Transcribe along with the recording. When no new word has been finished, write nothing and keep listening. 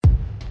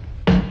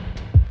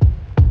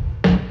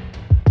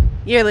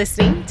You're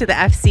listening to the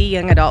FC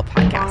Young Adult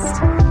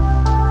Podcast.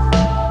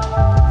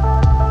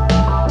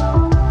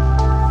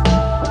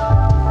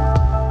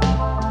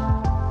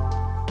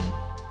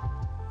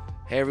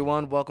 Hey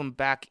everyone, welcome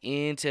back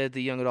into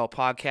the Young Adult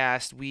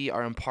Podcast. We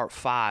are in part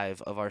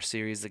 5 of our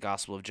series, The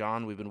Gospel of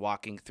John. We've been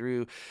walking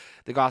through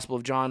the Gospel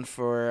of John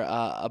for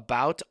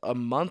about a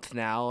month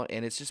now,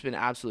 and it's just been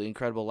absolutely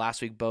incredible.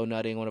 Last week, Bo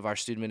Nutting, one of our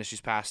student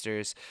ministries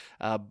pastors,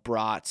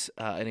 brought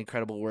an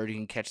incredible word. You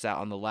can catch that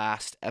on the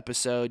last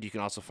episode. You can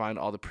also find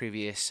all the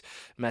previous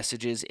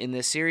messages in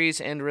this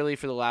series, and really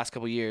for the last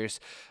couple years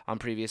on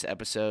previous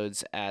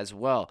episodes as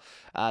well.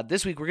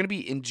 This week, we're going to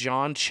be in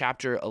John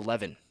chapter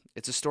 11.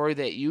 It's a story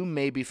that you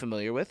may be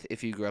familiar with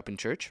if you grew up in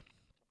church.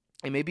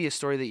 It may be a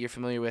story that you're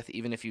familiar with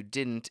even if you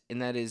didn't,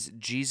 and that is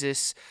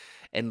Jesus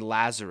and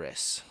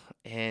Lazarus.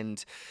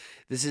 And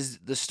this is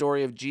the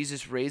story of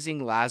Jesus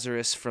raising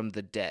Lazarus from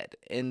the dead.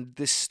 And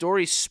this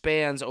story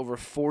spans over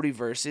 40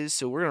 verses,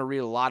 so we're going to read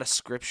a lot of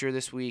scripture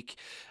this week.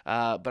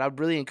 But I'd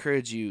really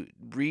encourage you,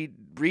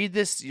 read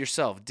this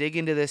yourself. Dig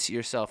into this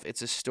yourself.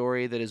 It's a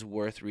story that is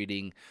worth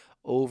reading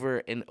over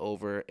and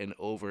over and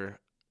over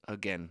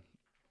again.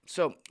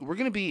 So we're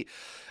going to be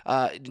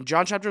in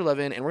John chapter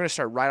 11, and we're going to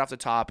start right off the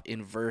top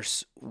in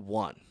verse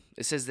 1.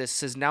 It says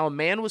this, "Now a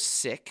man was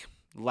sick,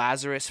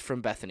 Lazarus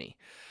from Bethany,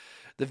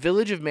 the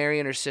village of Mary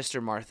and her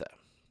sister Martha.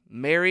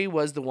 Mary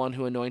was the one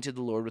who anointed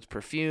the Lord with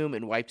perfume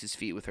and wiped his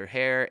feet with her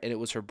hair, and it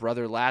was her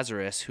brother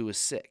Lazarus who was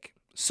sick.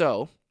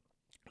 So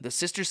the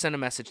sister sent a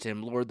message to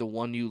him, 'Lord, the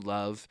one you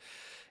love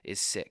is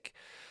sick.'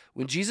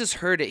 When Jesus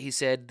heard it, he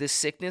said, 'This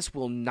sickness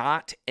will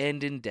not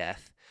end in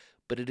death,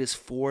 but it is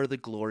for the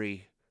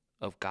glory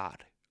of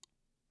God,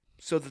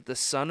 so that the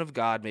Son of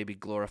God may be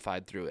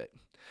glorified through it.'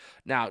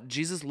 Now,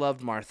 Jesus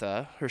loved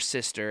Martha, her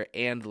sister,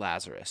 and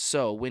Lazarus.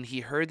 So when he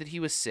heard that he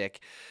was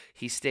sick,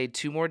 he stayed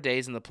 2 more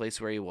days in the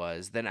place where he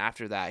was. Then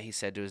after that, he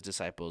said to his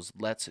disciples,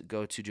 'Let's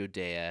go to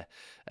Judea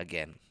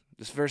again.'"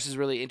 This verse is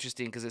really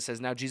interesting because it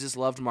says, "Now Jesus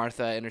loved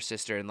Martha and her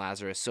sister and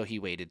Lazarus, so he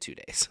waited 2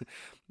 days."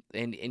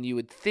 and you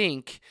would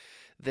think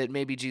that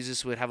maybe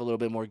Jesus would have a little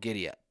bit more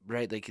giddy up,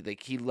 right?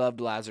 Like he loved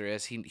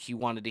Lazarus. He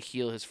wanted to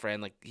heal his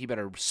friend. Like he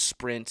better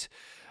sprint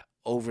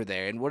over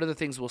there. And one of the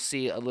things we'll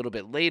see a little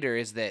bit later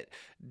is that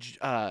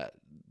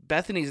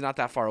Bethany's not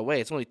that far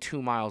away. It's only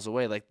 2 miles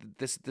away. Like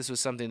this was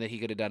something that he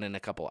could have done in a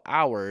couple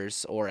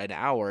hours or an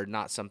hour,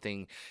 not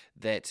something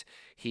that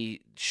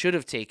he should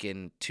have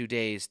taken 2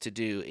 days to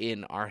do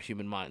in our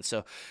human minds.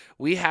 So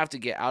we have to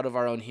get out of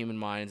our own human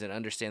minds and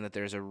understand that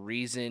there's a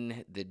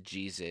reason that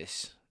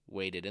Jesus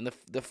waited. And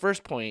the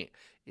first point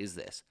is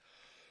this: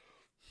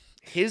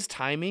 his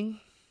timing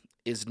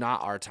is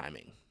not our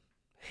timing.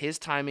 His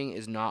timing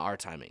is not our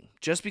timing.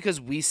 Just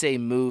because we say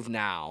move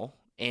now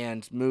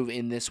and move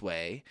in this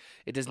way,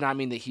 it does not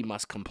mean that he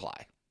must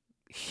comply.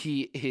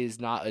 He is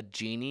not a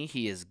genie.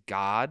 He is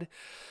God,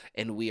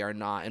 and we are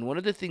not. And one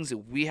of the things that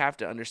we have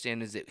to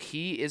understand is that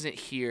he isn't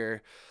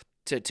here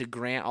to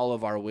grant all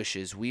of our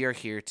wishes. We are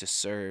here to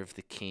serve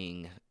the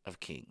King of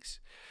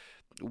Kings.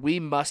 We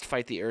must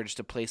fight the urge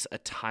to place a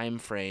time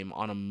frame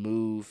on a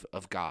move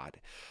of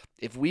God.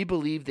 If we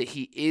believe that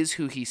he is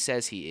who he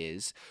says he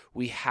is,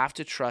 we have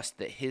to trust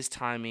that his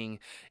timing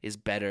is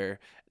better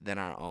than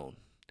our own.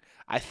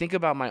 I think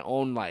about my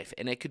own life,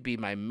 and it could be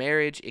my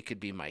marriage, it could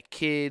be my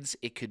kids,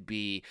 it could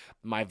be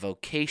my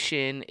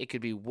vocation, it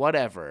could be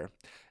whatever,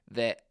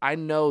 that I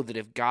know that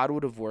if God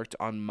would have worked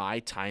on my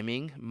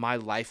timing, my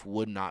life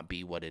would not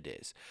be what it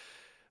is.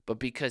 But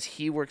because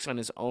he works on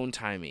his own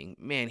timing,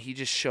 man, he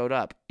just showed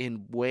up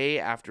in way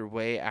after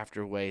way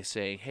after way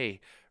saying, "Hey,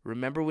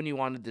 remember when you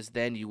wanted this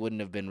then, you wouldn't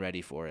have been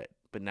ready for it,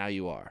 but now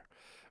you are.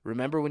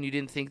 Remember when you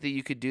didn't think that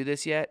you could do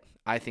this yet?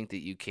 I think that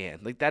you can."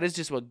 Like that is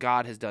just what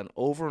God has done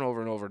over and over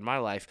and over in my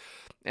life.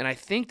 And I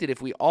think that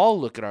if we all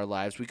look at our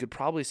lives, we could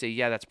probably say,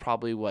 yeah, that's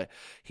probably what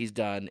he's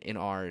done in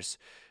ours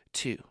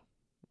too.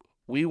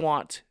 We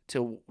want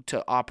to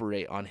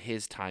operate on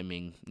his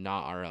timing,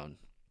 not our own.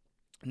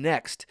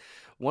 Next,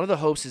 one of the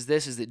hopes is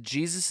that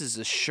Jesus'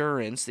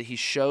 assurance that he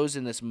shows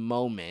in this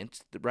moment,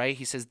 right?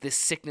 He says, "This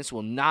sickness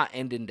will not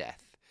end in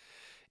death.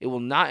 It will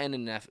not end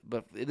in death,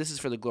 but this is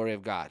for the glory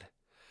of God."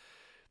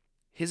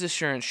 His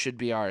assurance should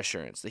be our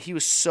assurance, that he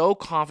was so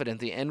confident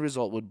the end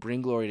result would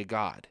bring glory to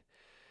God.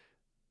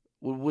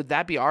 Would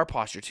that be our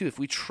posture too? If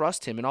we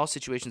trust him in all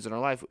situations in our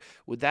life,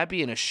 would that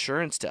be an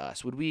assurance to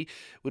us? Would we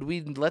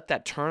let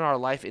that turn our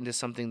life into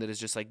something that is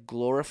just like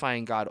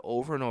glorifying God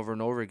over and over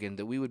and over again,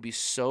 that we would be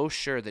so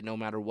sure that no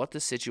matter what the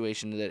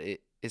situation that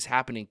it is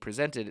happening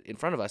presented in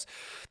front of us,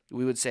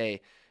 we would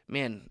say,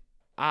 man,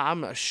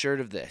 I'm assured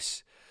of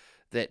this,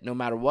 that no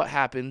matter what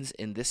happens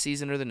in this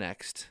season or the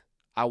next,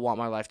 I want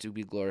my life to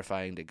be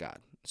glorifying to God.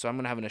 So I'm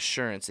going to have an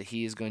assurance that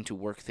he is going to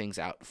work things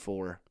out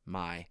for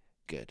my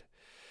good.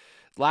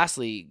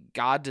 Lastly,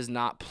 God does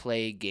not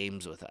play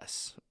games with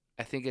us.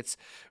 I think it's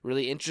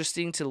really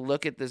interesting to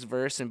look at this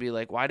verse and be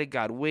like, why did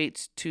God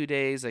wait 2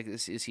 days? Like,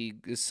 is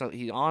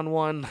he on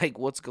one? Like,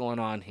 what's going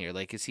on here?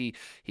 Like, is he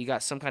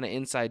got some kind of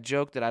inside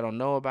joke that I don't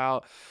know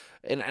about?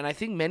 And I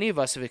think many of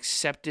us have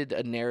accepted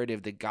a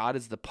narrative that God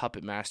is the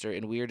puppet master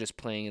and we are just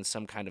playing in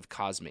some kind of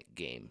cosmic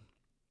game.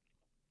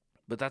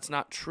 But that's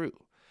not true.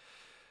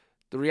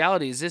 The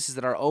reality is this, is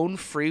that our own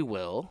free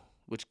will,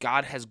 which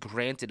God has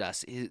granted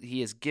us, he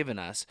has given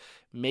us,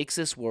 makes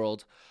this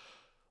world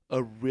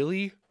a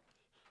really,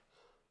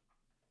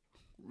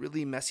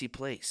 really messy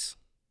place.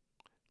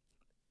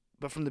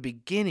 But from the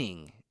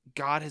beginning,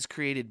 God has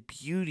created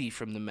beauty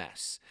from the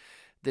mess.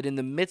 That in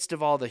the midst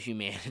of all the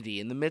humanity,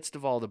 in the midst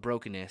of all the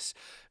brokenness,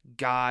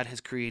 God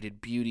has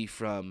created beauty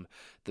from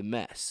the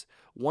mess.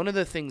 One of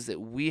the things that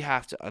we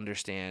have to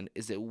understand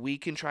is that we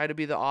can try to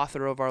be the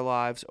author of our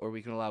lives, or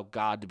we can allow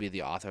God to be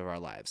the author of our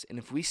lives. And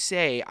if we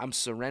say, I'm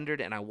surrendered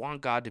and I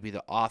want God to be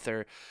the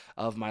author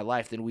of my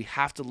life, then we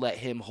have to let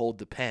him hold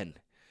the pen.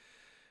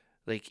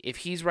 Like, if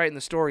he's writing the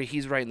story,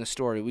 he's writing the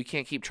story. We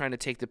can't keep trying to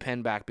take the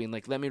pen back, being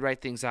like, let me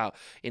write things out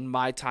in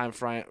my time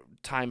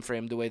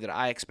frame the way that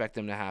I expect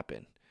them to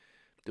happen.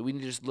 That we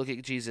need to just look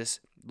at Jesus,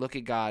 look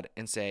at God,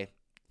 and say,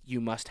 you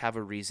must have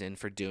a reason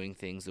for doing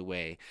things the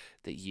way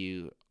that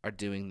you are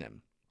doing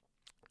them.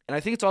 And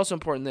I think it's also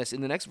important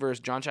in the next verse,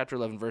 John chapter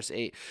 11, verse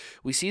 8,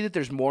 we see that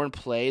there's more in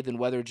play than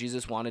whether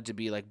Jesus wanted to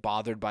be like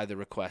bothered by the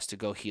request to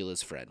go heal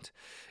his friend.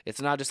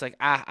 It's not just like,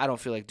 I don't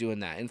feel like doing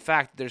that. In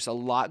fact, there's a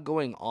lot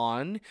going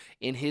on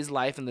in his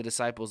life and the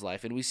disciples'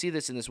 life. And we see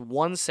this in this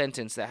one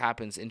sentence that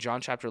happens in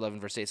John chapter 11,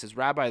 verse 8. It says,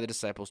 Rabbi, the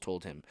disciples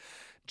told him,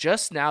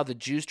 just now the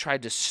Jews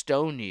tried to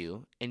stone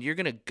you, and you're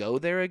going to go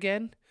there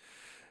again?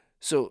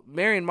 So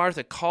Mary and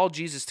Martha called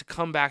Jesus to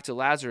come back to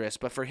Lazarus,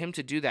 but for him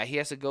to do that, he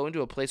has to go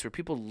into a place where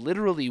people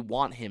literally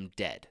want him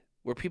dead,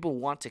 where people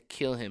want to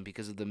kill him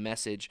because of the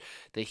message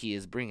that he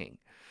is bringing.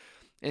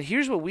 And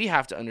here's what we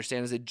have to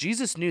understand is that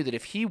Jesus knew that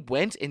if he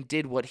went and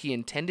did what he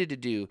intended to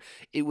do,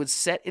 it would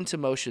set into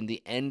motion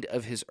the end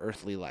of his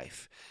earthly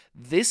life.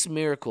 This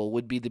miracle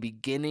would be the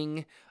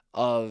beginning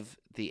of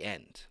the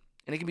end.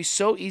 And it can be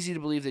so easy to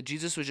believe that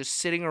Jesus was just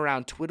sitting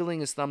around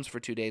twiddling his thumbs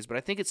for 2 days, but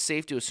I think it's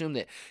safe to assume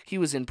that he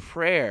was in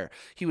prayer.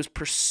 He was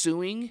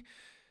pursuing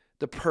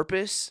the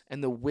purpose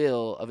and the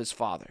will of his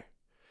Father.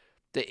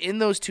 That in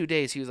those 2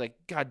 days, he was like,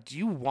 God, do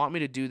you want me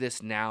to do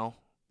this now?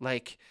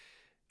 Like,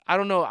 I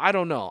don't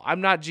know.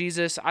 I'm not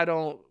Jesus. I'm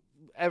not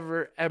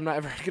ever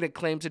going to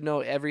claim to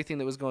know everything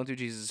that was going through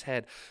Jesus'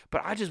 head.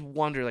 But I just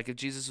wonder, like, if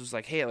Jesus was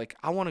like, hey, like,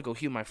 I want to go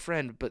heal my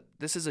friend, but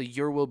this is a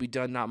your will be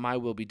done, not my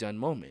will be done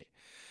moment.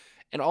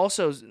 And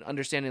also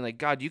understanding, like,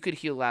 God, you could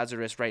heal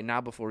Lazarus right now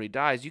before he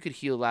dies. You could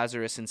heal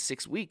Lazarus in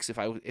 6 weeks if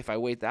I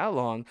wait that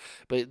long,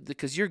 but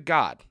because you're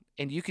God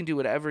and you can do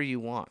whatever you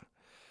want.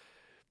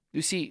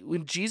 You see,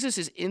 when Jesus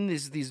is in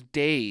these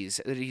days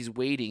that he's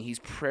waiting, he's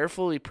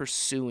prayerfully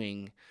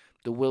pursuing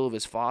the will of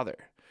his Father,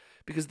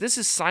 because this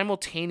is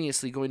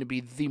simultaneously going to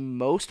be the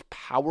most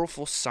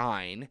powerful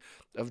sign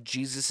of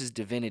Jesus'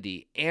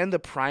 divinity and the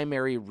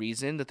primary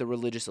reason that the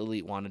religious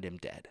elite wanted him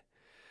dead.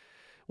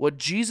 What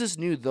Jesus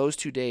knew those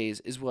 2 days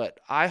is what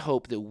I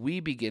hope that we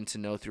begin to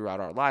know throughout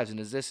our lives, and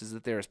is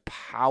that there is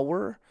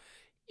power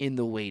in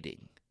the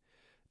waiting.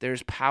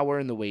 There's power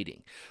in the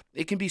waiting.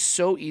 It can be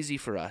so easy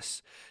for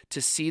us to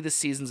see the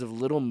seasons of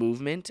little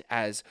movement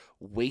as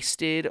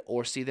wasted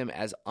or see them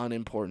as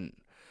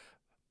unimportant.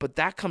 But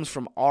that comes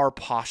from our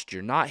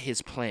posture, not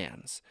his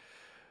plans.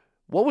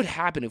 What would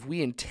happen if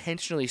we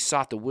intentionally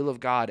sought the will of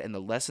God and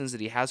the lessons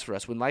that he has for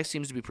us when life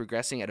seems to be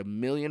progressing at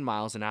 1,000,000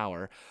 miles an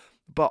hour,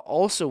 but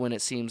also when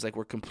it seems like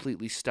we're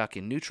completely stuck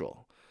in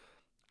neutral?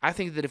 I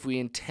think that if we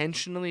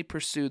intentionally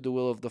pursued the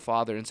will of the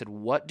Father and said,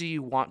 what do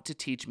you want to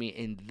teach me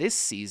in this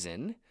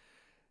season,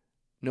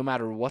 no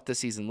matter what the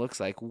season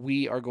looks like,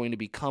 we are going to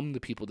become the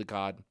people that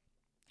God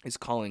is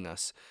calling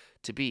us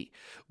to be.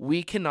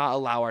 We cannot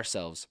allow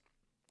ourselves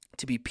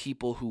to be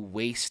people who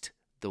waste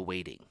the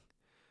waiting.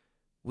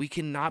 We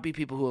cannot be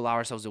people who allow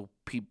ourselves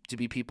to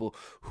be people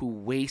who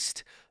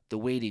waste the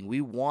waiting.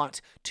 We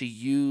want to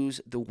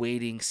use the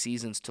waiting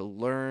seasons to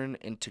learn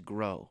and to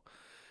grow.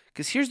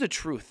 Because here's the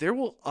truth. There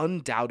will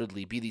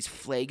undoubtedly be these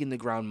flag in the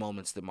ground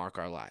moments that mark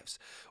our lives.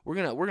 We're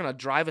gonna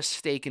drive a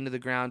stake into the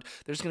ground.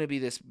 There's gonna be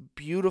this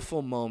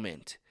beautiful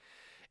moment.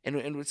 And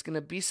it's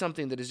gonna be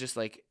something that is just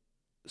like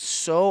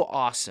so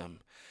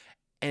awesome.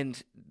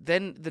 And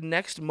then the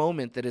next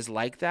moment that is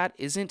like that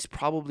isn't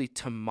probably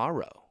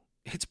tomorrow.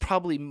 It's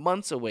probably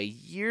months away,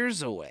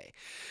 years away,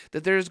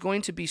 that there's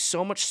going to be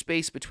so much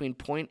space between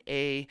point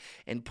A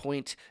and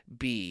point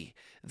B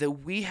that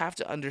we have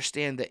to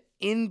understand that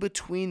in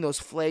between those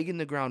flag in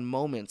the ground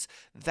moments,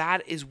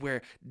 that is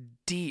where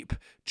deep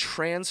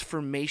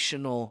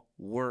transformational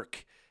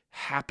work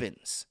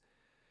happens.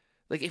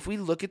 Like, if we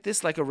look at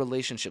this like a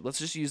relationship, let's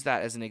just use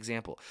that as an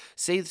example.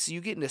 Say so you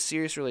get in a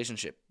serious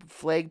relationship,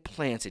 flag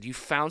planted, you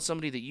found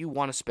somebody that you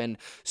want to spend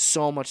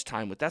so much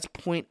time with. That's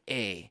point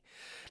A.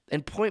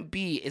 And point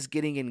B is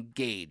getting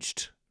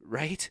engaged,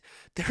 right?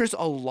 There's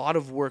a lot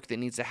of work that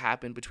needs to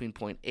happen between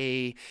point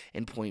A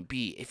and point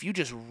B. If you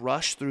just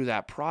rush through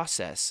that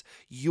process,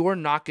 you're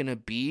not going to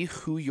be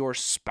who your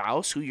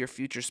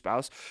future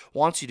spouse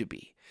wants you to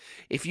be.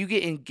 If you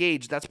get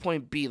engaged, that's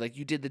point B. Like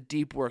you did the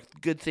deep work,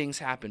 good things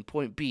happen.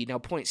 Point B. Now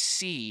point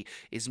C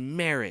is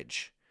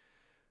marriage.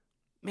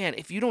 Man,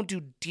 if you don't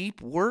do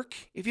deep work,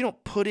 if you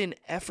don't put in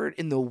effort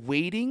in the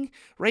waiting,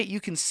 right? You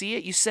can see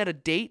it. You set a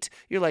date.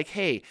 You're like,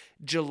 hey,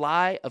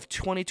 July of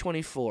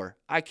 2024.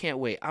 I can't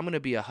wait. I'm going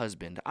to be a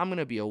husband. I'm going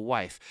to be a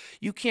wife.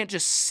 You can't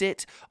just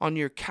sit on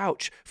your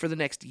couch for the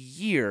next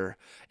year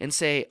and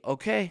say,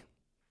 okay,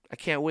 I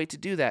can't wait to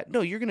do that.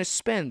 No, you're going to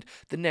spend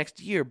the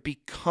next year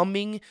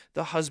becoming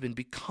the husband,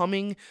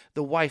 becoming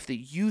the wife that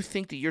you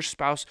think that your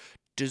spouse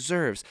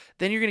deserves.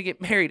 Then you're going to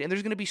get married, and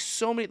there's going to be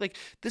so many, like,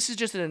 this is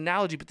just an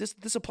analogy, but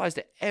this applies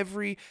to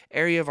every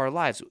area of our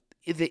lives.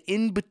 The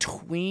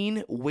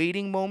in-between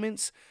waiting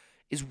moments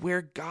is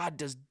where God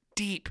does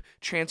deep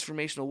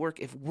transformational work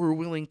if we're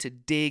willing to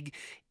dig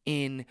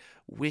in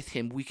with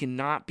him. We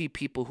cannot be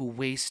people who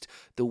waste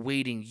the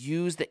waiting.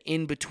 Use the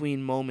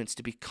in-between moments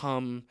to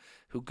become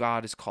who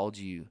God has called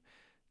you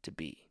to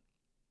be.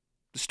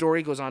 The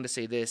story goes on to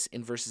say this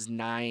in verses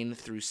 9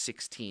 through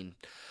 16.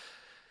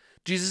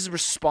 Jesus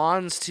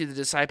responds to the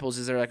disciples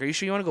as they're like, are you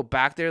sure you want to go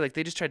back there? Like,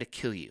 they just tried to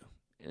kill you.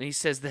 And he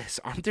says this,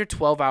 aren't there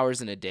 12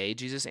 hours in a day?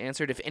 Jesus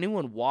answered, if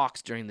anyone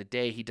walks during the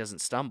day, he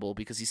doesn't stumble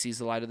because he sees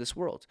the light of this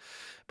world.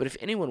 But if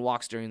anyone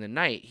walks during the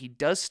night, he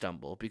does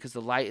stumble because the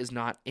light is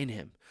not in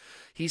him.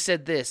 He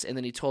said this, and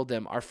then he told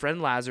them, our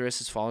friend Lazarus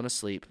has fallen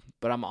asleep,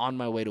 but I'm on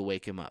my way to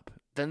wake him up.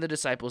 Then the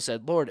disciples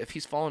said, Lord, if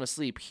he's fallen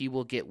asleep, he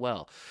will get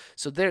well.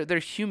 So their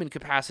human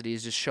capacity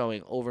is just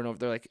showing over and over.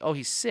 They're like, oh,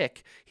 he's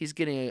sick. He's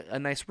getting a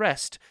nice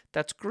rest.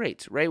 That's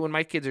great, right? When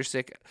my kids are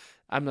sick,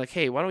 I'm like,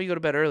 hey, why don't we go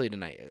to bed early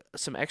tonight?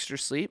 Some extra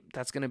sleep,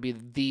 that's going to be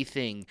the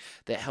thing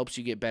that helps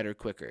you get better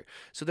quicker.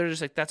 So they're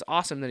just like, that's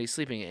awesome that he's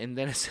sleeping. And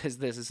then it says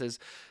this, it says,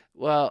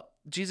 well,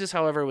 Jesus,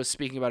 however, was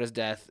speaking about his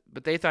death,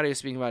 but they thought he was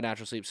speaking about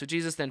natural sleep. So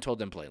Jesus then told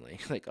them plainly,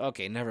 like,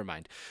 okay, never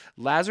mind.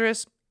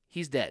 Lazarus,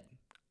 he's dead.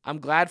 I'm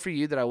glad for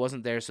you that I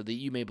wasn't there so that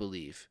you may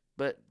believe,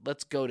 but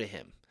let's go to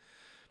him.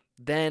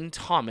 Then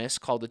Thomas,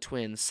 called the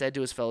twin, said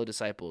to his fellow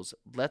disciples,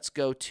 let's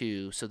go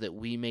too so that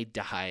we may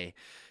die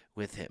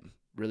with him.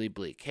 Really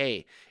bleak.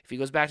 Hey, if he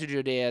goes back to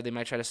Judea, they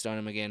might try to stone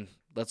him again.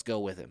 Let's go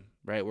with him,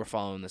 right? We're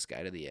following this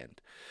guy to the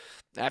end.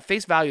 At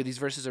face value, these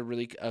verses are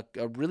really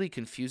a really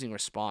confusing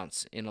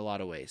response in a lot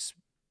of ways.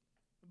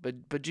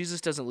 But Jesus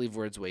doesn't leave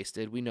words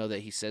wasted. We know that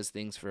he says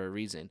things for a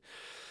reason.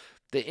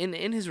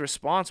 In his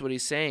response, what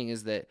he's saying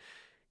is that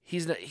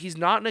he's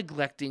not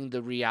neglecting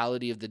the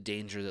reality of the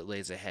danger that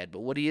lays ahead, but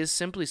what he is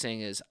simply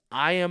saying is,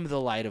 I am the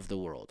light of the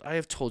world. I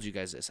have told you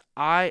guys this.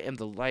 I am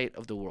the light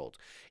of the world.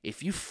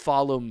 If you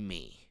follow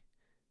me,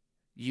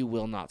 you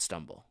will not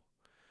stumble.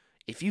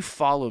 If you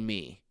follow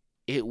me,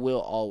 it will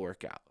all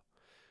work out.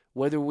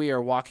 Whether we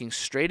are walking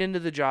straight into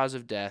the jaws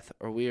of death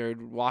or we are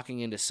walking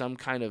into some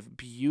kind of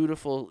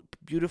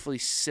beautifully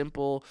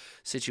simple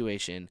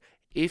situation,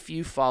 if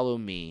you follow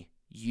me,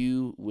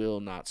 you will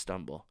not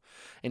stumble.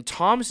 And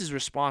Thomas's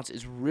response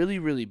is really,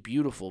 really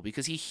beautiful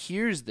because he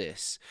hears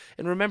this.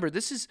 And remember,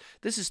 this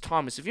is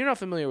Thomas. If you're not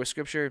familiar with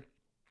Scripture,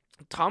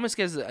 Thomas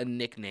gets a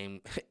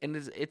nickname, and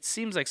it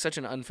seems like such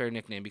an unfair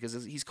nickname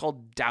because he's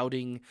called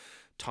Doubting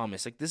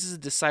Thomas. Like, this is a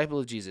disciple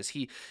of Jesus.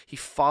 He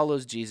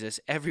follows Jesus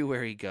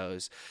everywhere he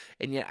goes.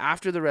 And yet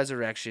after the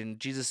resurrection,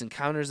 Jesus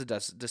encounters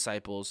the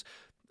disciples.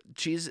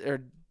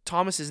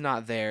 Thomas is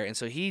not there, and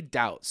so he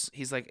doubts.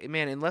 He's like,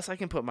 man, unless I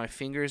can put my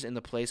fingers in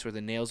the place where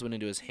the nails went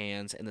into his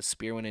hands and the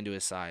spear went into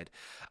his side,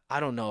 I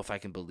don't know if I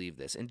can believe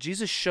this. And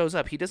Jesus shows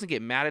up. He doesn't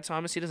get mad at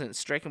Thomas. He doesn't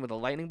strike him with a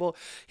lightning bolt.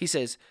 He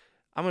says,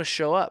 I'm going to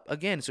show up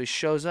again. So he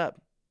shows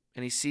up,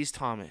 and he sees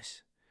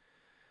Thomas.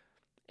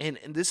 And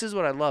this is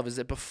what I love, is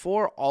that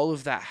before all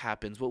of that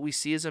happens, what we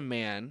see is a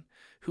man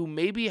who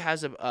maybe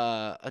has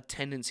a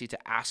tendency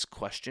to ask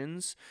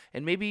questions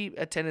and maybe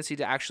a tendency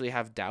to actually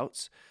have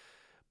doubts.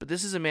 But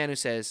this is a man who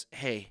says,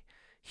 hey,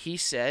 he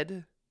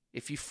said,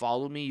 if you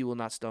follow me, you will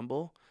not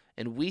stumble.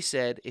 And we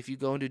said, if you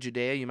go into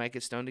Judea, you might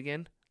get stoned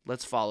again.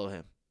 Let's follow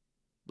him.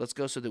 Let's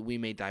go so that we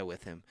may die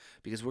with him,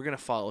 because we're going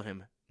to follow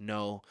him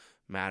no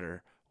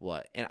matter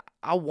what. And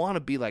I want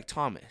to be like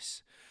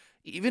Thomas.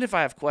 Even if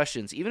I have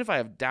questions, even if I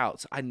have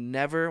doubts, I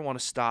never want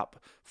to stop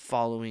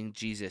following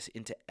Jesus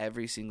into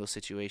every single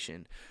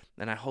situation.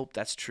 And I hope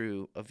that's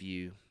true of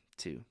you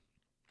too.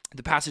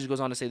 The passage goes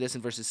on to say this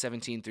in verses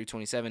 17 through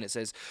 27. It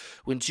says,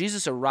 when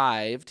Jesus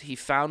arrived, he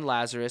found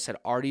Lazarus had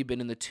already been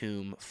in the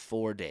tomb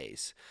 4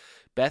 days.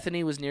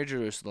 Bethany was near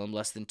Jerusalem,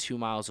 less than 2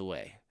 miles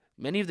away.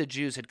 Many of the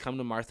Jews had come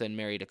to Martha and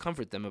Mary to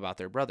comfort them about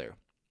their brother.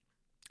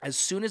 As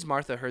soon as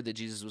Martha heard that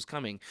Jesus was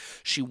coming,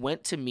 she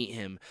went to meet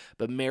him,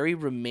 but Mary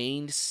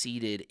remained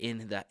seated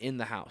in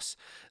the house.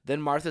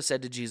 Then Martha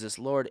said to Jesus,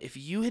 Lord, if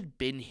you had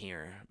been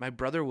here, my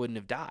brother wouldn't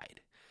have died.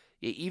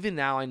 Yet even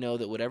now I know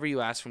that whatever you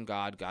ask from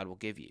God, God will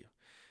give you.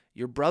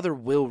 Your brother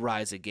will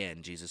rise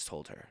again, Jesus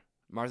told her.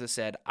 Martha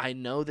said, I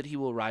know that he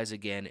will rise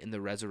again in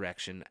the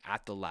resurrection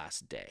at the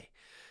last day.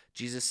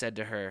 Jesus said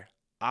to her,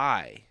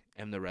 I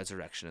am the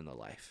resurrection and the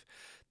life.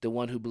 The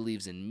one who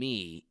believes in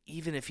me,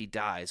 even if he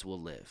dies,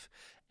 will live.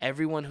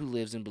 Everyone who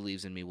lives and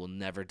believes in me will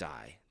never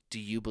die. Do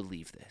you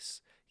believe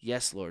this?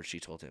 Yes, Lord, she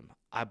told him.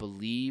 I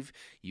believe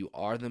you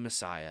are the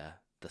Messiah,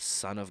 the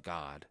Son of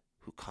God,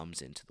 who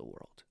comes into the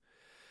world.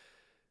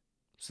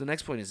 So the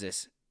next point is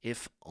this: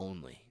 if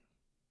only.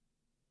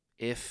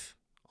 If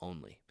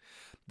only.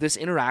 This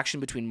interaction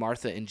between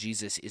Martha and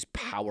Jesus is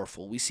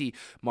powerful. We see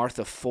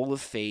Martha full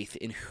of faith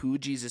in who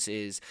Jesus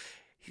is,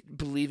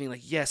 believing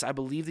like, yes, I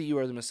believe that you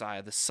are the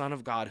Messiah, the Son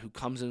of God who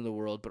comes into the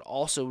world, but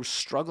also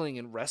struggling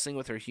and wrestling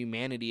with her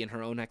humanity and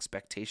her own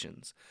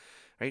expectations.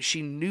 Right?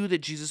 She knew that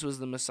Jesus was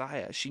the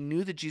Messiah. She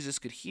knew that Jesus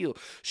could heal.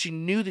 She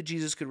knew that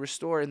Jesus could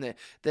restore, and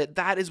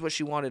that is what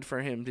she wanted for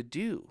him to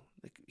do.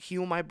 Like,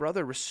 heal my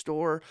brother,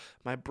 restore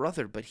my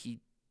brother, but he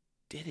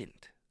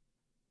didn't.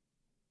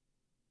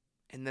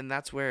 And then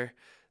that's where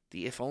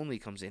the if only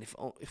comes in.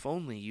 If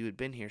only you had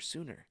been here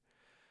sooner.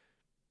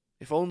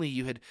 If only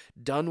you had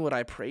done what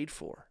I prayed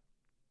for.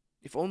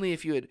 If only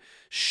if you had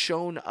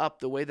shown up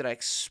the way that I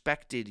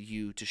expected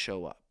you to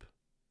show up,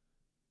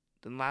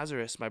 then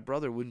Lazarus, my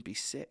brother, wouldn't be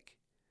sick.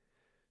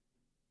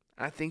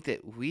 I think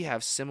that we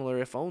have similar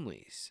if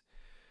onlys.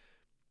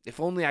 If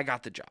only I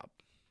got the job.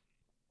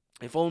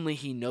 If only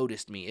he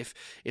noticed me.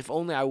 If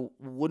only I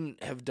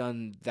wouldn't have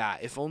done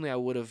that. If only I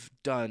would have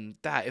done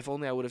that. If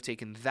only I would have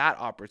taken that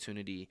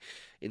opportunity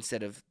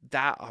instead of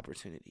that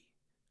opportunity.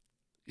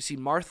 You see,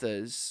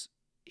 Martha's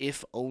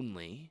if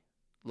only,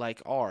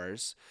 like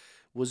ours,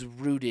 was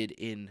rooted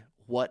in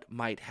what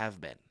might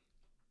have been.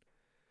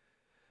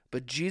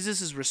 But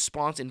Jesus'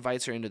 response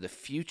invites her into the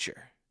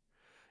future,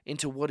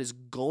 into what is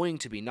going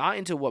to be, not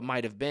into what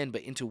might have been,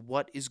 but into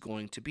what is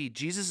going to be.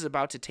 Jesus is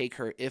about to take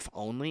her if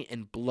only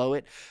and blow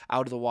it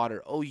out of the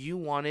water. Oh, you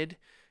wanted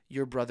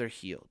your brother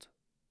healed.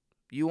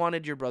 You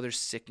wanted your brother's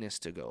sickness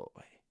to go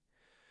away.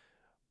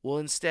 Well,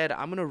 instead,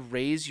 I'm going to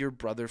raise your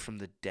brother from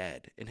the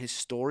dead, and his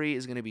story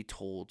is going to be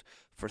told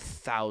for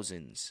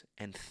thousands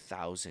and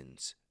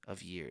thousands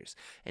of years.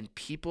 And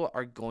people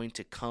are going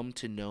to come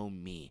to know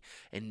me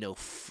and know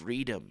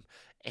freedom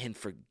and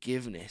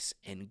forgiveness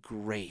and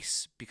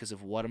grace because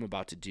of what I'm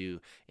about to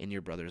do in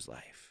your brother's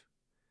life.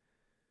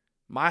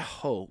 My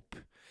hope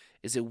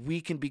is that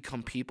we can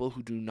become people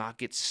who do not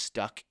get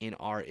stuck in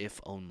our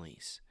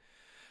if-onlys.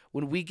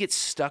 When we get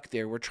stuck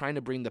there, we're trying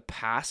to bring the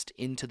past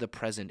into the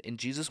present, and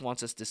Jesus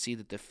wants us to see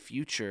that the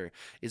future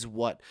is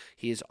what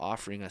he is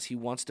offering us. He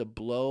wants to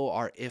blow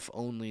our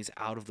if-onlys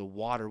out of the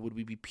water. Would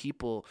we be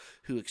people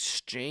who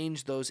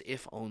exchange those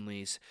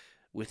if-onlys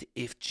with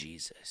if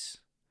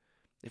Jesus?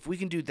 If we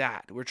can do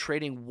that, we're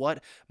trading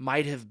what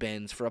might have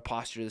been for a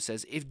posture that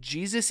says, if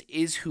Jesus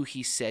is who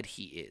he said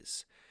he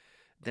is,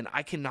 then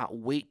I cannot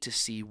wait to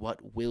see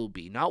what will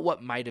be. Not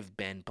what might have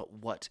been, but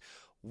what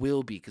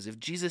will be. Because if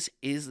Jesus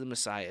is the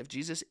Messiah, if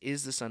Jesus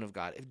is the Son of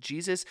God, if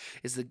Jesus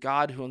is the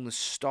God who hung the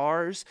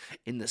stars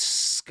in the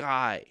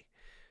sky,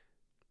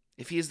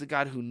 if he is the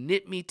God who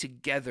knit me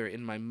together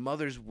in my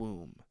mother's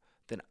womb,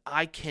 then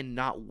I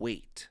cannot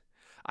wait.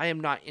 I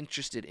am not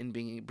interested in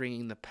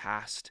bringing the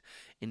past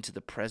into the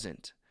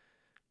present.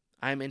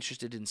 I am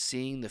interested in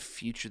seeing the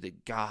future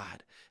that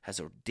God has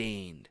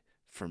ordained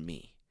for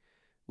me.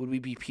 Would we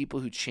be people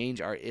who change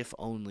our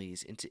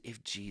if-onlys into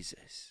if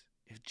Jesus?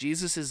 If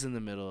Jesus is in the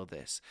middle of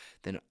this,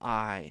 then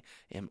I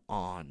am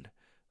on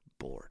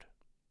board.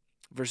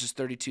 Verses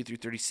 32 through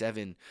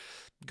 37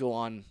 go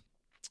on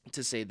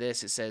to say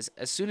this. It says,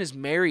 as soon as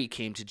Mary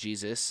came to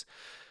Jesus,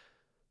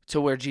 to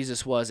where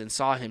Jesus was, and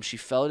saw him, she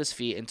fell at his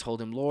feet and told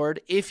him,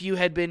 Lord, if you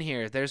had been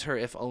here, there's her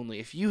if only.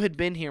 If you had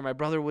been here, my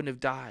brother wouldn't have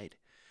died.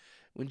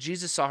 When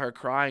Jesus saw her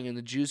crying and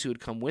the Jews who had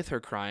come with her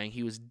crying,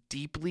 he was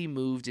deeply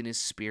moved in his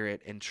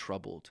spirit and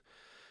troubled.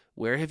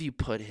 Where have you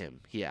put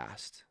him? He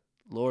asked.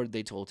 Lord,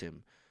 they told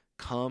him,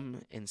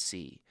 come and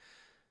see.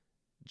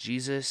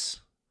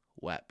 Jesus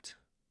wept.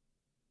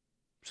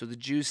 So the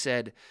Jews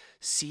said,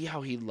 see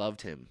how he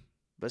loved him.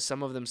 But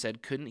some of them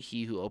said, couldn't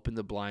he who opened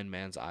the blind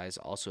man's eyes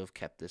also have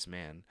kept this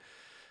man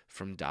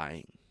from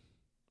dying?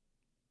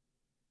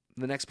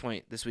 The next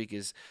point this week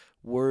is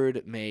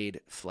Word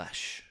made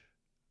flesh.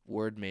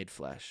 Word made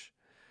flesh.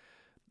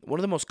 One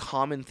of the most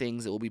common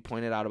things that will be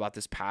pointed out about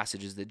this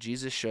passage is that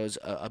Jesus shows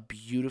a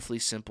beautifully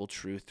simple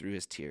truth through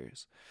his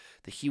tears,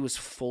 that he was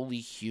fully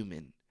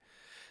human,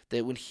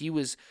 that when he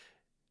was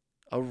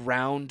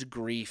around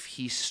grief,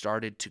 he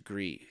started to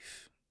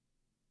grieve.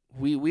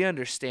 We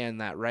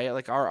understand that, right?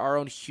 Like our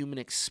own human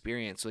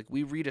experience. Like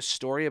we read a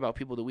story about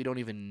people that we don't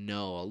even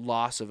know, a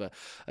loss of a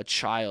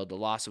child, a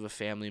loss of a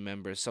family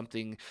member,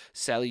 something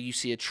sadly, you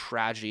see a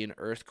tragedy, an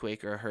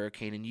earthquake or a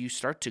hurricane, and you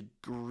start to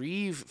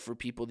grieve for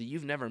people that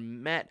you've never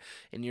met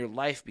in your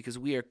life because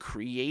we are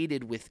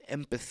created with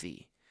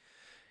empathy.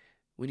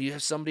 When you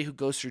have somebody who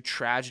goes through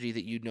tragedy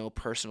that you know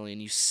personally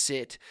and you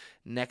sit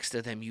next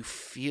to them, you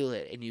feel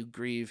it and you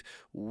grieve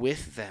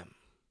with them.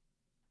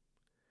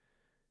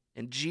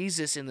 And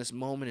Jesus in this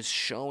moment is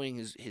showing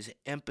his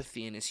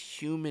empathy and his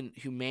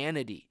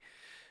humanity,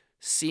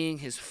 seeing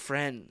his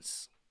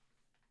friends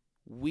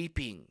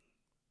weeping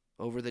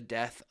over the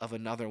death of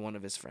another one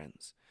of his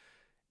friends.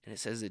 And it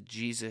says that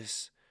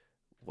Jesus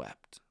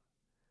wept.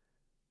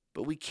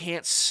 but we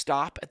can't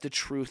stop at the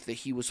truth that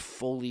he was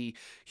fully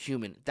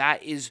human.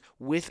 That is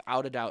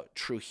without a doubt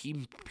true.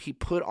 He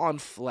put on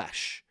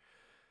flesh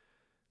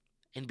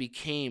and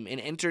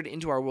entered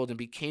into our world and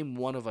became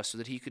one of us so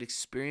that he could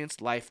experience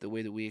life the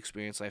way that we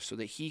experience life, so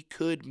that he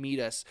could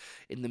meet us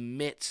in the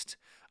midst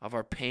of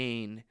our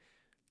pain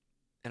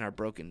and our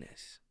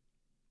brokenness.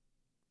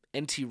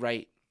 N.T.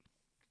 Wright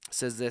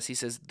says this. He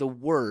says, "The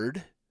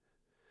Word,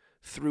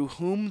 through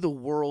whom the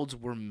worlds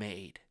were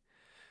made,"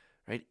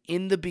 right?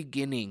 In the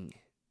beginning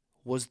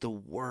was the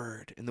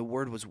Word, and the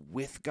Word was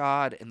with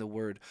God, and the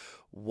Word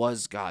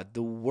was God.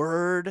 The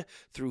Word,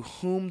 through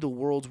whom the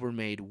worlds were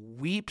made,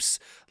 weeps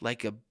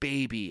like a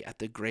baby at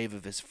the grave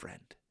of his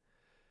friend.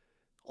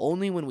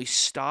 Only when we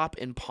stop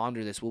and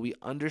ponder this will we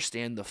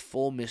understand the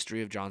full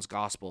mystery of John's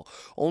gospel.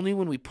 Only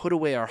when we put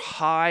away our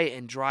high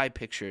and dry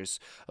pictures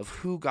of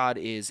who God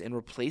is and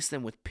replace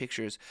them with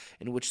pictures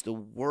in which the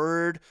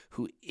Word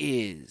who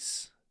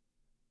is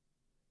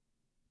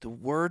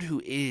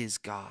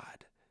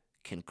God,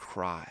 can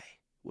cry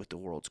what the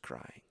world's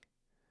crying.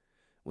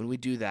 When we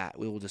do that,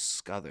 we will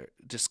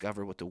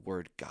discover what the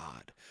word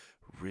God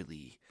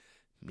really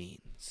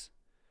means.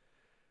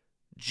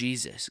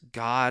 Jesus,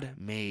 God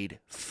made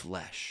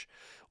flesh,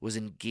 was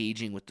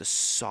engaging with the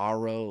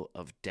sorrow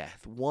of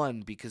death.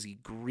 One, because he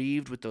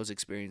grieved with those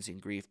experiencing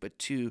grief, but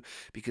two,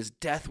 because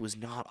death was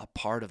not a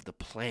part of the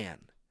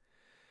plan.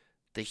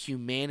 The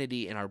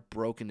humanity and our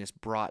brokenness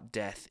brought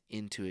death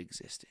into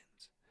existence.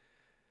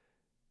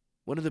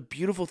 One of the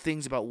beautiful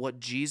things about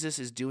what Jesus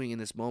is doing in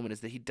this moment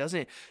is that he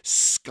doesn't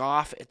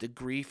scoff at the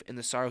grief and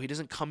the sorrow. He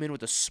doesn't come in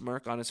with a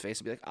smirk on his face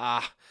and be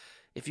like,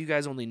 if you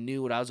guys only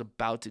knew what I was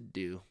about to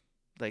do.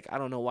 Like, I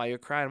don't know why you're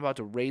crying. I'm about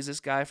to raise this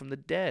guy from the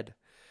dead.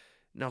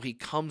 No, he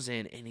comes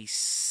in and he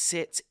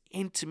sits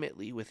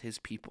intimately with his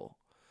people.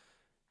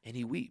 And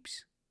he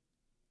weeps.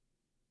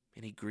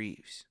 And he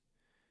grieves.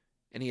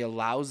 And he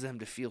allows them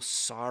to feel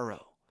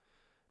sorrow.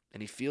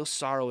 And he feels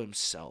sorrow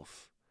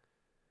himself.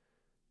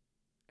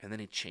 And then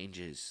he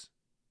changes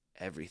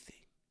everything.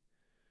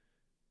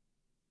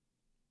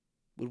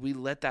 Would we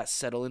let that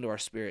settle into our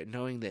spirit,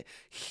 knowing that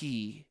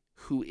he,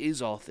 who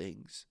is all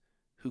things,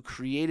 who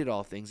created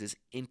all things, is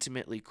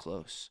intimately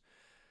close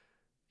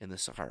in the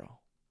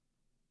sorrow?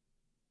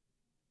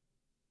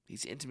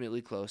 He's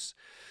intimately close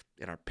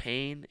in our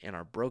pain and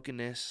our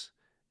brokenness,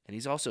 and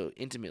he's also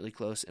intimately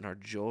close in our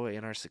joy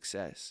and our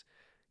success.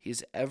 He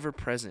is ever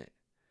present,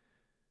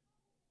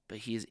 but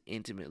he is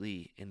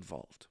intimately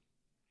involved.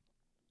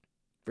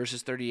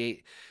 Verses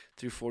 38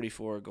 through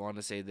 44 go on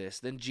to say this.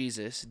 Then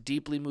Jesus,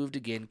 deeply moved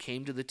again,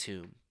 came to the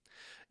tomb.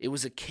 It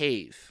was a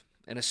cave,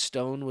 and a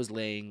stone was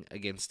laying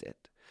against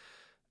it.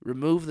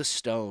 "Remove the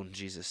stone,"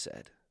 Jesus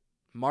said.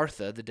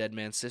 Martha, the dead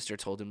man's sister,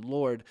 told him,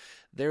 "Lord,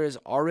 there is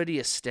already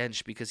a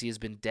stench because he has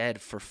been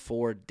dead for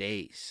 4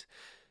 days."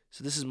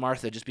 So this is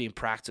Martha just being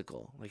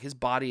practical. Like, his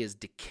body is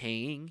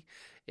decaying.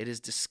 It is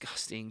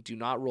disgusting. Do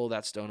not roll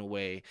that stone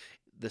away.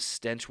 The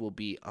stench will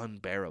be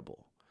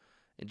unbearable.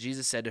 And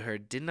Jesus said to her,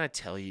 "Didn't I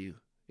tell you,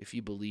 if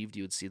you believed,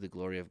 you would see the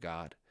glory of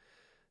God?"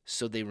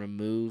 So they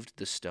removed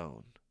the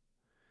stone.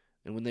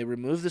 And when they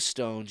removed the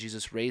stone,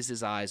 Jesus raised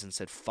his eyes and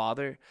said,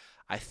 "Father,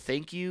 I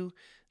thank you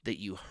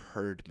that you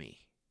heard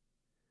me.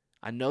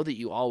 I know that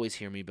you always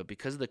hear me, but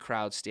because of the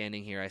crowd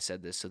standing here, I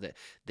said this so that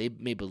they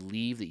may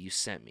believe that you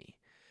sent me."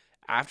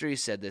 After he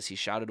said this, he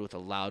shouted with a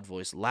loud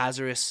voice,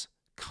 "Lazarus,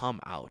 come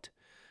out."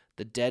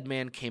 The dead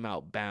man came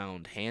out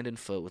bound, hand and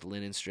foot, with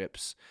linen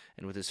strips,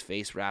 and with his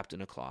face wrapped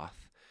in a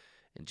cloth.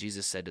 And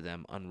Jesus said to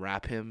them,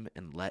 "Unwrap him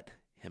and let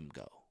him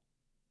go."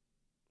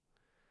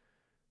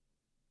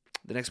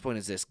 The next point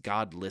is this: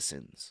 God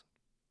listens.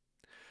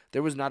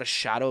 There was not a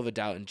shadow of a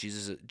doubt in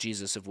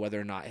Jesus of whether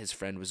or not his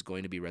friend was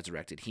going to be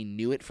resurrected. He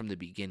knew it from the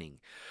beginning.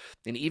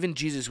 And even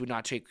Jesus would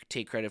not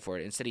take credit for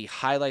it. Instead, he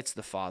highlights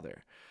the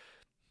Father.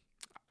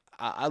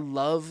 I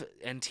love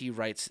N.T.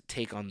 Wright's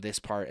take on this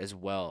part as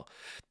well.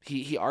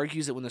 He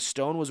argues that when the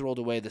stone was rolled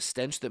away, the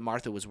stench that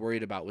Martha was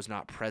worried about was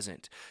not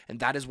present. And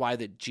that is why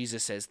that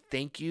Jesus says,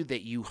 "Thank you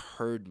that you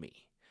heard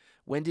me."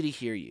 When did he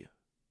hear you?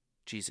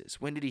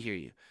 Jesus. When did he hear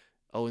you?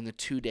 Oh, in the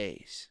 2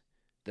 days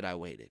that I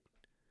waited.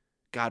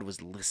 God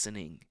was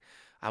listening.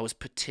 I was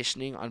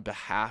petitioning on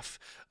behalf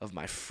of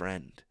my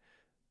friend.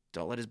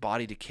 Don't let his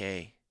body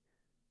decay.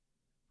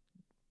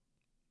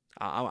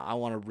 I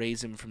want to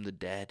raise him from the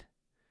dead.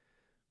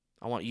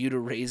 I want you to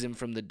raise him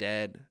from the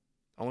dead.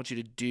 I want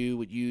you to do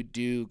what you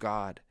do,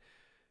 God.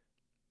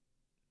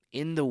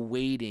 In the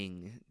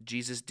waiting,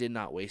 Jesus did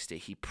not waste it.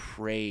 He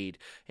prayed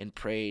and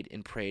prayed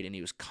and prayed, and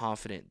he was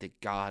confident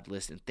that God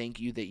listened. Thank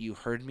you that you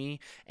heard me,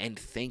 and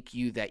thank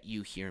you that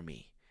you hear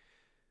me.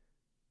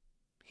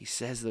 He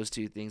says those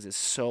two things. It's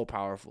so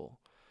powerful.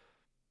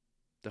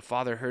 The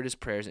Father heard his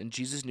prayers, and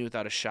Jesus knew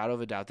without a shadow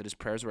of a doubt that his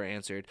prayers were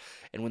answered.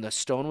 And when the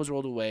stone was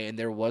rolled away and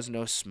there was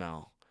no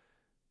smell,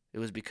 it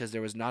was because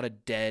there was not a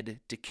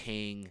dead,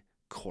 decaying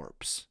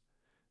corpse,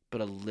 but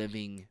a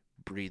living,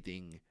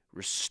 breathing,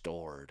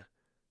 restored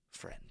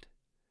friend.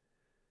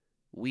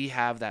 We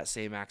have that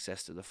same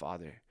access to the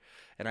Father.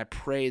 And I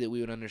pray that we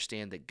would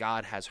understand that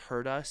God has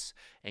heard us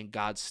and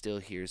God still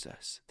hears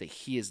us, that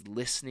he is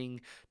listening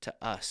to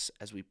us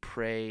as we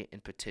pray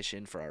and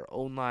petition for our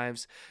own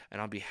lives and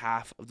on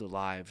behalf of the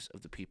lives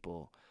of the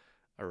people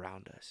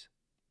around us.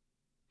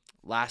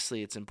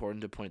 Lastly, it's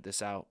important to point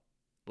this out.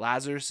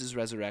 Lazarus'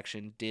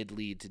 resurrection did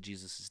lead to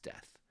Jesus'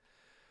 death.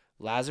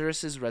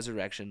 Lazarus'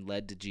 resurrection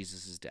led to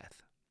Jesus'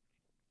 death.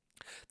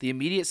 The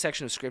immediate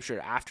section of scripture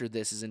after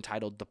this is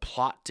entitled The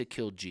Plot to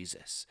Kill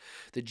Jesus.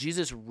 That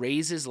Jesus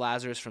raises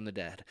Lazarus from the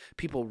dead.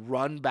 People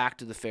run back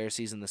to the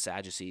Pharisees and the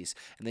Sadducees,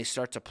 and they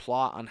start to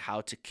plot on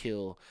how to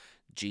kill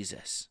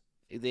Jesus.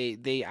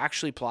 They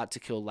actually plot to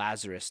kill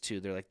Lazarus too.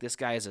 They're like, this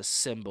guy is a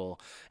symbol,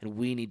 and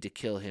we need to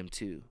kill him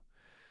too.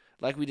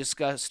 Like we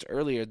discussed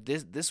earlier,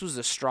 this was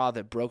the straw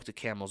that broke the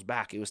camel's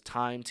back. It was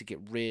time to get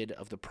rid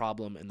of the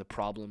problem, and the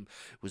problem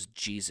was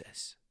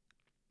Jesus.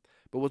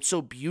 But what's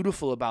so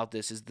beautiful about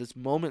this is this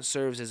moment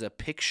serves as a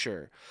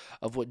picture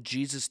of what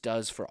Jesus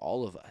does for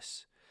all of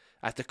us.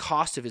 At the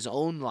cost of his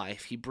own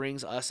life, he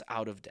brings us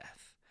out of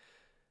death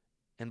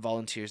and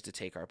volunteers to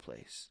take our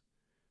place,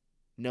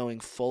 knowing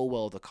full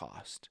well the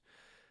cost,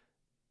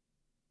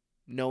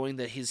 knowing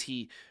that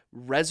he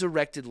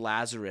resurrected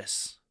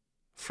Lazarus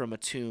from a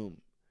tomb.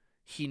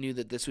 He knew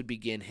that this would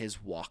begin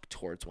his walk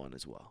towards one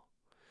as well.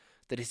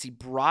 That as he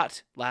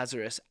brought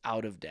Lazarus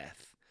out of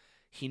death,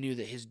 he knew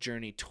that his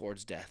journey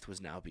towards death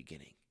was now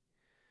beginning.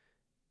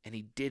 And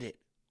he did it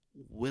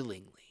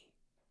willingly.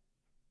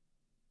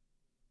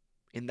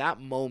 In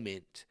that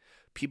moment,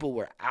 people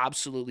were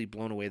absolutely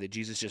blown away that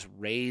Jesus just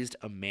raised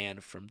a man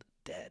from the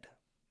dead.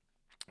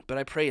 But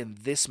I pray in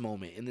this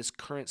moment, in this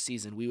current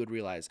season, we would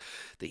realize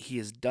that he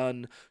has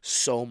done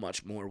so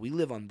much more. We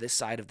live on this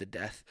side of the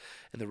death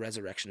and the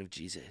resurrection of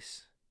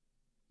Jesus.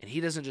 And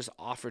he doesn't just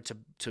offer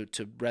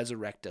to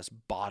resurrect us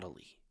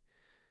bodily.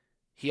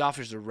 He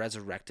offers to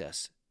resurrect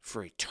us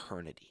for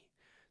eternity,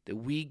 that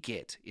we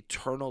get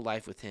eternal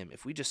life with him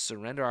if we just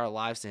surrender our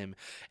lives to him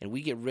and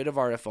we get rid of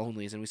our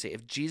if-onlys and we say,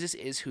 if Jesus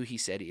is who he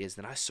said he is,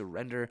 then I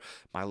surrender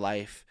my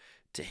life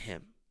to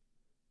him.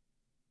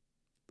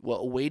 What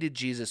awaited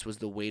Jesus was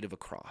the weight of a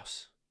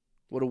cross.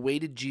 What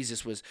awaited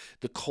Jesus was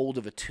the cold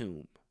of a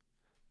tomb.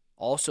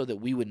 Also that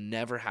we would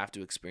never have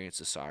to experience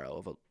the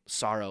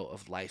sorrow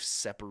of life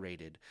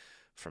separated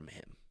from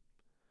him.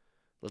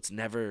 Let's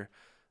never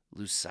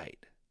lose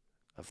sight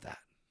of that.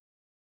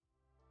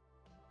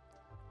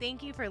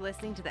 Thank you for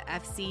listening to the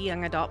FC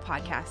Young Adult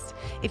Podcast.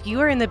 If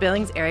you are in the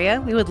Billings area,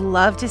 we would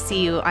love to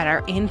see you at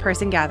our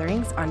in-person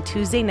gatherings on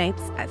Tuesday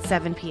nights at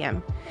 7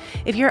 p.m.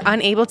 If you're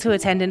unable to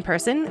attend in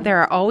person, there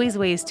are always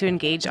ways to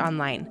engage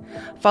online.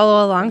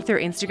 Follow along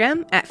through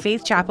Instagram at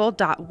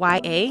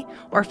faithchapel.ya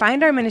or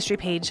find our ministry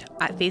page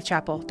at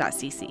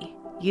faithchapel.cc.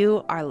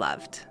 You are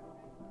loved.